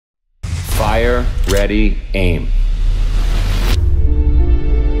Fire, ready, aim.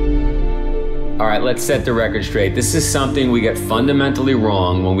 All right, let's set the record straight. This is something we get fundamentally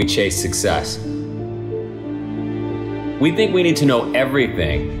wrong when we chase success. We think we need to know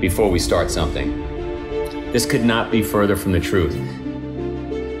everything before we start something. This could not be further from the truth.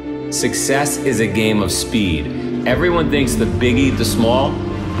 Success is a game of speed. Everyone thinks the big eat the small.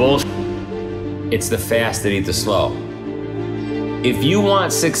 Bullshit. It's the fast that eat the slow. If you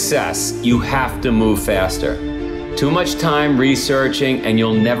want success, you have to move faster. Too much time researching and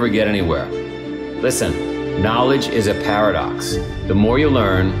you'll never get anywhere. Listen, knowledge is a paradox. The more you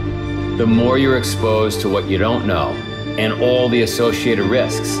learn, the more you're exposed to what you don't know and all the associated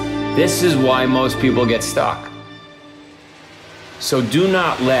risks. This is why most people get stuck. So do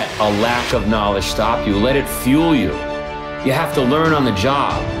not let a lack of knowledge stop you. Let it fuel you. You have to learn on the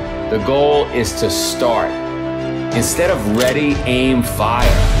job. The goal is to start. Instead of ready, aim, fire,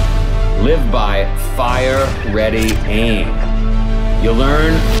 live by fire, ready, aim. You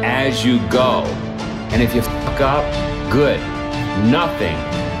learn as you go. And if you fuck up, good. Nothing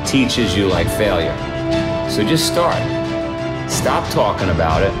teaches you like failure. So just start. Stop talking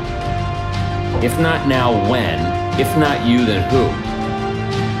about it. If not now, when? If not you, then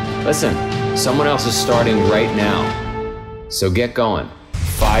who? Listen, someone else is starting right now. So get going.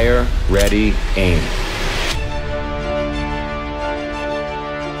 Fire, ready, aim.